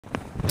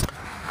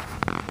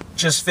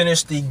Just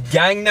finished the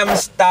Gangnam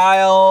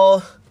Style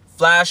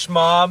flash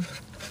mob.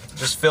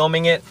 Just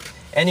filming it.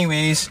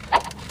 Anyways,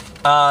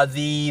 what am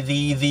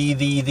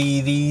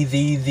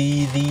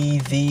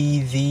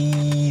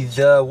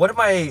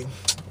I?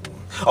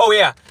 Oh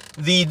yeah,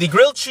 the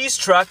grilled cheese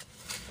truck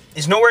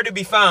is nowhere to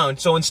be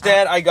found. So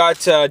instead, I got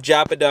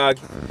Japadog.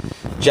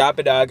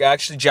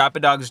 Actually,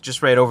 Japadog is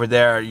just right over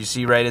there. You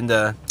see, right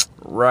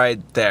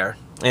there.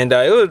 And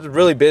it was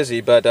really busy,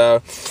 but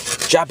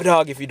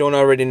Japadog, if you don't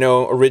already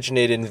know,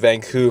 originated in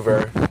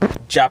Vancouver.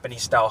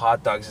 Japanese style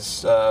hot dogs.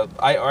 It's,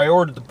 I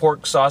ordered the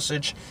pork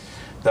sausage,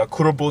 the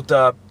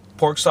Kurobuta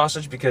pork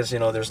sausage, because, you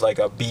know, there's like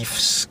a beef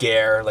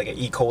scare, like an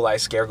E. coli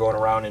scare going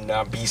around in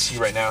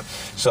BC right now.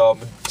 So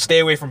stay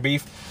away from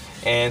beef.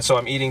 And so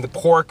I'm eating the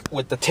pork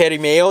with the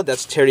terimayo,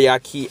 that's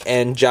teriyaki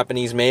and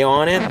Japanese mayo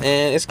on it,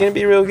 and it's gonna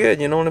be real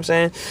good, you know what I'm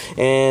saying?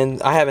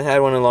 And I haven't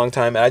had one in a long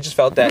time, and I just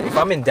felt that if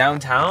I'm in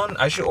downtown,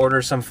 I should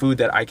order some food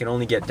that I can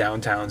only get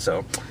downtown.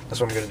 So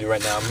that's what I'm gonna do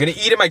right now. I'm gonna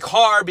eat in my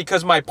car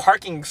because my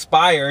parking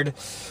expired.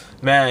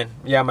 Man,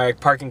 yeah, my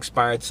parking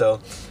expired,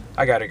 so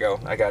I gotta go.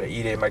 I gotta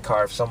eat it in my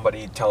car. If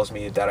somebody tells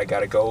me that I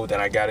gotta go,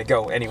 then I gotta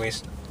go.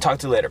 Anyways, talk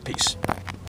to you later. Peace.